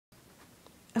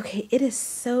Okay, it is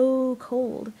so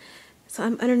cold. So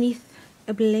I'm underneath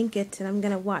a blanket and I'm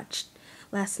gonna watch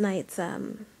last night's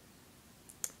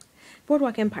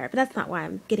Boardwalk Empire, but that's not why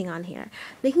I'm getting on here.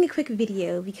 Making a quick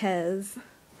video because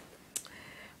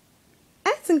I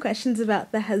had some questions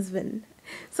about the husband.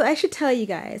 So I should tell you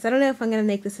guys. I don't know if I'm gonna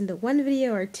make this into one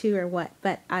video or two or what,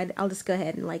 but I'll just go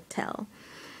ahead and like tell.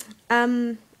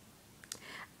 When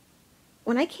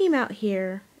I came out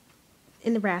here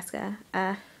in Nebraska,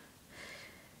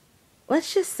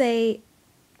 let's just say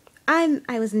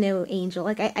I was no angel.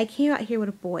 Like I came out here with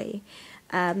a boy.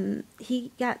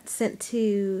 He got sent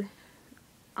to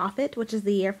Offutt, which is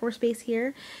the Air Force base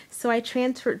here. So I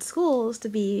transferred schools to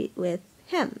be with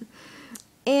him.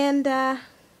 And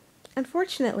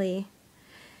unfortunately,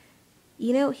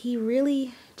 you know, he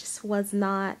really just was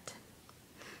not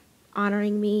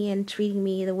honoring me and treating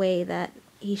me the way that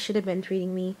he should have been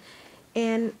treating me.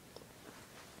 And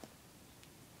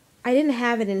I didn't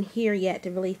have it in here yet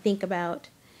to really think about,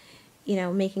 you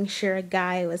know, making sure a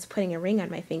guy was putting a ring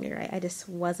on my finger. I just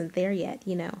wasn't there yet,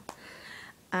 you know.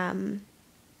 And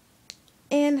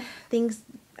things,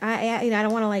 I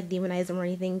don't want to like demonize him or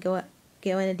anything, go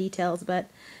into details, but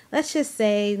let's just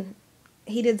say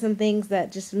he did some things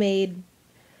that just made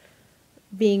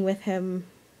being with him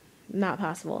not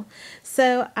possible.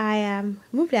 So I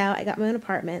moved out. I got my own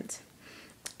apartment.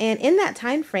 And in that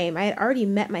time frame, I had already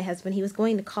met my husband. He was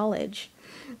going to college.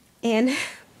 And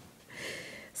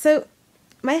so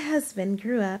my husband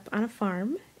grew up on a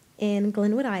farm in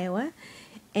Glenwood, Iowa,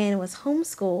 and was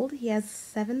homeschooled. He has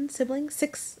 7 siblings,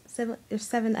 there's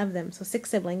 7 of them, so 6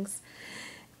 siblings.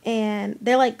 And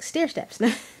they're like stair steps.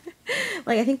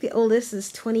 Like I think the oldest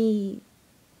is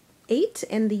 28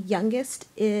 and the youngest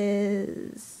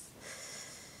is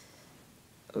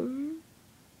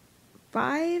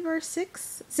 5 or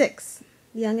 6. 6.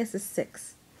 The youngest is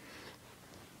 6.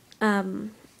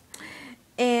 And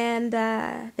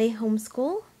they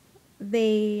homeschool.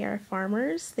 They are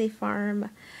farmers. They farm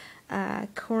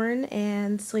corn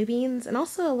and soybeans and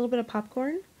also a little bit of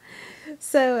popcorn.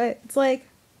 So it's like,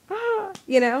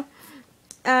 you know,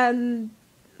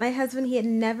 my husband, he had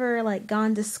never like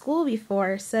gone to school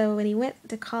before. So when he went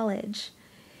to college,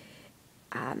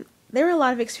 there were a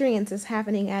lot of experiences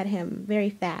happening at him very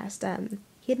fast.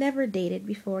 He had never dated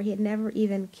before. He had never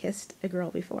even kissed a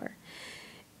girl before.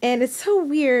 And it's so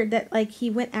weird that like he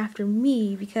went after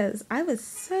me because I was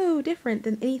so different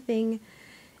than anything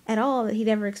at all that he'd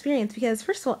ever experienced. Because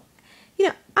first of all, you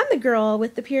know, I'm the girl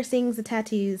with the piercings, the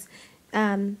tattoos,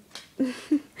 and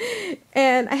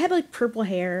I had like purple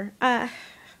hair. I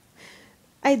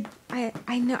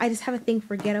know I just have a thing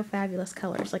for ghetto fabulous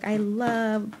colors. Like I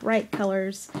love bright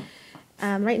colors.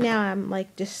 Right now I'm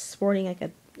like just sporting like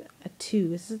a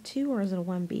 2. Is it a 2 or is it a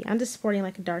 1B? I'm just sporting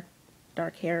like a dark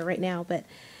hair right now, but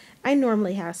I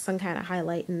normally have some kind of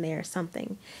highlight in there or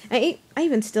something. I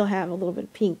even still have a little bit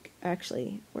of pink,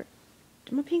 actually. Where,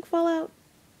 did my pink fall out?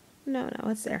 No,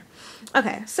 it's there.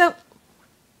 Okay, so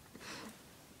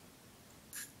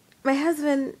my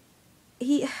husband,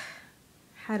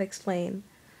 how to explain?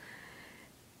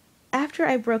 After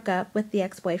I broke up with the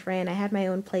ex-boyfriend, I had my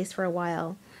own place for a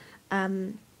while.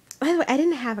 By the way, I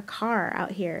didn't have a car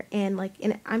out here, and like,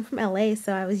 I'm from LA,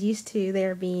 so I was used to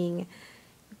there being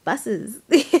buses,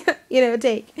 you know,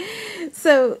 take.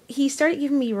 So he started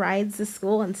giving me rides to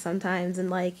school and sometimes, and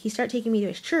like he started taking me to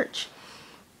his church.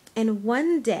 And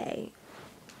one day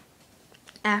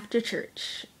after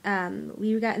church,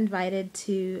 we got invited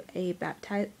to a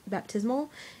baptismal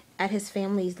at his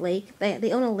family's lake.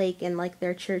 They own a lake, and like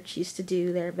their church used to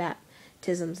do their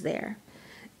baptisms there.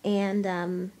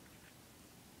 And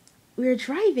we were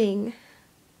driving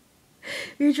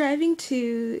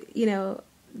to, you know,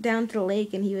 down to the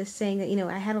lake, and he was saying that, you know,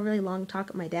 I had a really long talk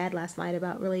with my dad last night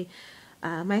about really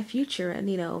my future and,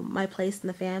 you know, my place in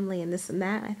the family and this and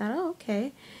that. I thought, oh,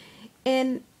 okay.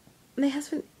 And my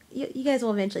husband, you guys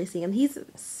will eventually see him. He's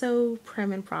so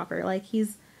prim and proper. Like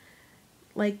he's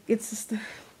like, it's just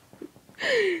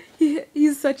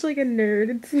he's such like a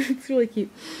nerd. It's really cute.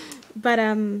 But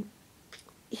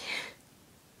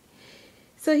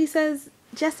so he says,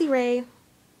 Jessie Rae,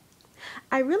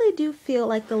 I really do feel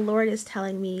like the Lord is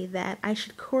telling me that I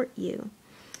should court you.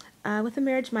 With a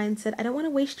marriage mindset, I don't want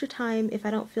to waste your time if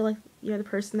I don't feel like you're the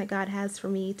person that God has for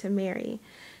me to marry.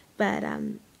 But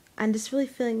I'm just really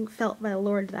felt by the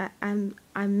Lord that I'm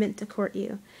meant to court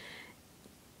you.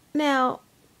 Now,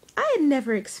 I had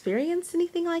never experienced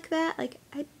anything like that. Like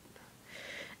I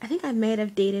think I may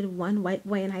have dated one white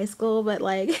boy in high school, but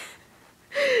like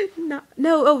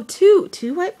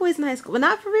two white boys in high school, but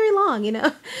not for very long, you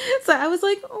know. So I was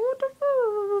like,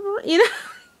 oh, you know,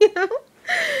 you know.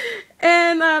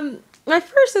 And My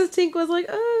first instinct was like,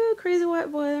 oh, crazy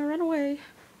white boy, run away.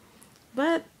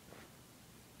 But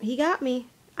he got me.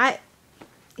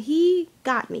 He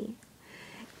got me.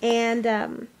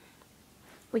 And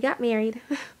we got married.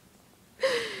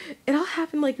 It all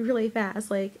happened like really fast.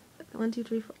 Like 1, 2,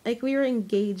 3, 4. Like we were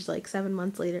engaged like 7 or 8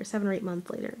 months later.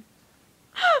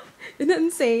 Isn't that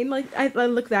insane? Like I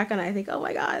look back on it, I think, oh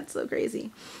my god, it's so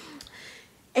crazy.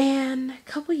 And a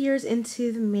couple years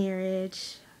into the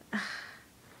marriage,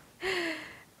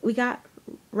 we got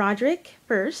Roderick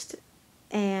first,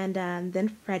 and then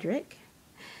Frederick.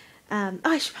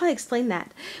 I should probably explain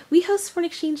that. We host foreign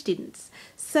exchange students.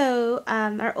 So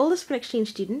our oldest foreign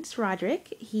exchange student,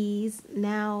 Roderick, he'll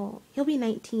be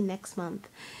 19 next month.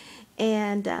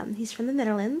 And he's from the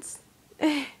Netherlands.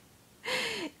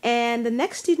 And the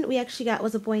next student we actually got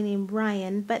was a boy named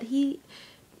Ryan, but we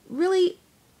weren't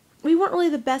really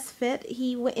the best fit.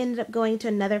 He ended up going to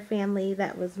another family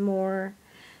that was more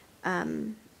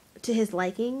to his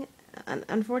liking.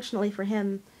 Unfortunately for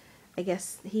him, I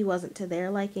guess he wasn't to their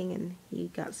liking and he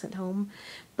got sent home.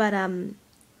 But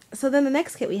so then the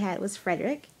next kid we had was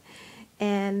Frederick.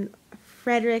 And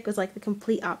Frederick was like the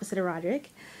complete opposite of Roderick.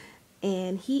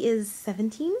 And he is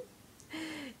 17.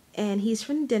 And he's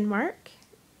from Denmark.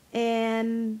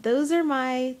 And those are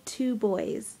my 2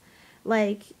 boys.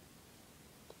 Like,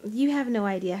 you have no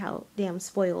idea how damn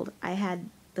spoiled I had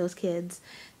those kids.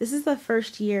 This is the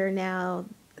first year now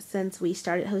since we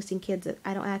started hosting kids that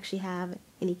I don't actually have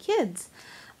any kids.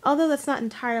 Although that's not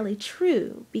entirely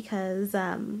true because,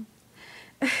 by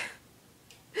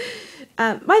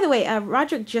the way,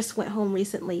 Roderick just went home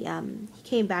recently. He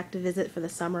came back to visit for the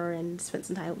summer and spent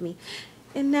some time with me.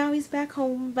 And now he's back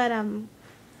home, but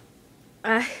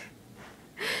when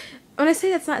I say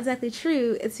that's not exactly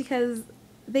true, it's because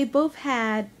they both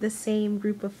had the same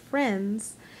group of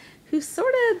friends who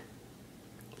sort of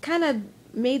kind of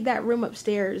made that room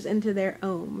upstairs into their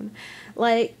own.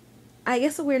 Like, I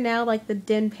guess we're now like the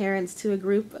den parents to a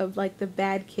group of like the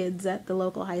bad kids at the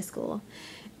local high school.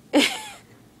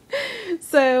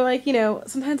 So, like,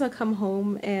 sometimes I'll come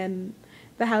home and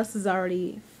the house is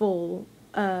already full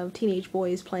of teenage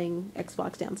boys playing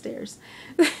Xbox downstairs.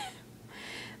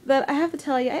 But I have to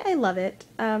tell you, I love it.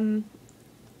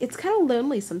 It's kind of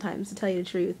lonely sometimes, to tell you the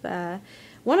truth.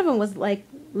 One of them was like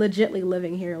legitly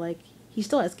living here. Like, he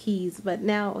still has keys, but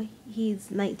now he's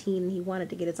 19 and he wanted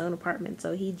to get his own apartment,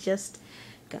 so he just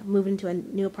moved into a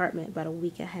new apartment about a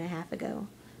week and a half ago.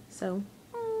 So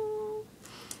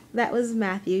that was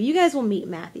Matthew. You guys will meet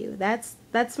Matthew. That's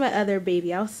my other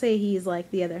baby. I'll say he's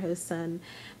like the other host's son.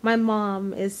 My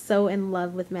mom is so in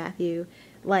love with Matthew.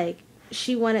 Like,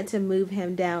 she wanted to move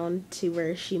him down to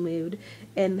where she moved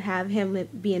and have him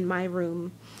be in my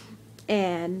room,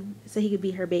 and so he could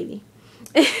be her baby.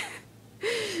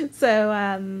 So,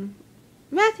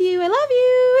 Matthew, I love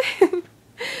you.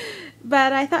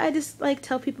 But I thought I'd just like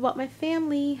tell people about my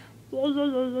family.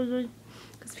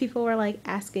 Because people were like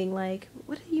asking, like,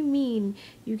 what do you mean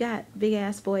you got big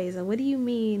ass boys, and what do you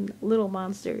mean little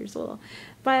monsters? Well,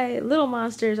 by little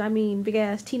monsters I mean big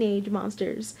ass teenage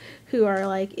monsters who are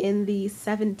like in the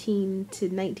 17 to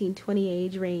 19, 20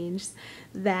 age range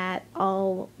that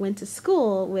all went to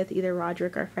school with either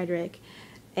Roderick or Frederick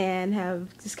and have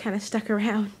just kind of stuck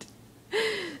around.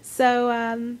 So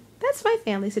that's my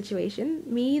family situation.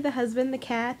 Me, the husband, the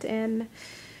cat, and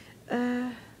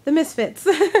the misfits.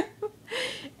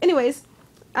 Anyways,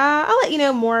 I'll let you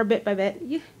know more bit by bit,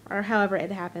 or however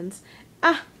it happens.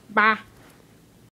 Bye.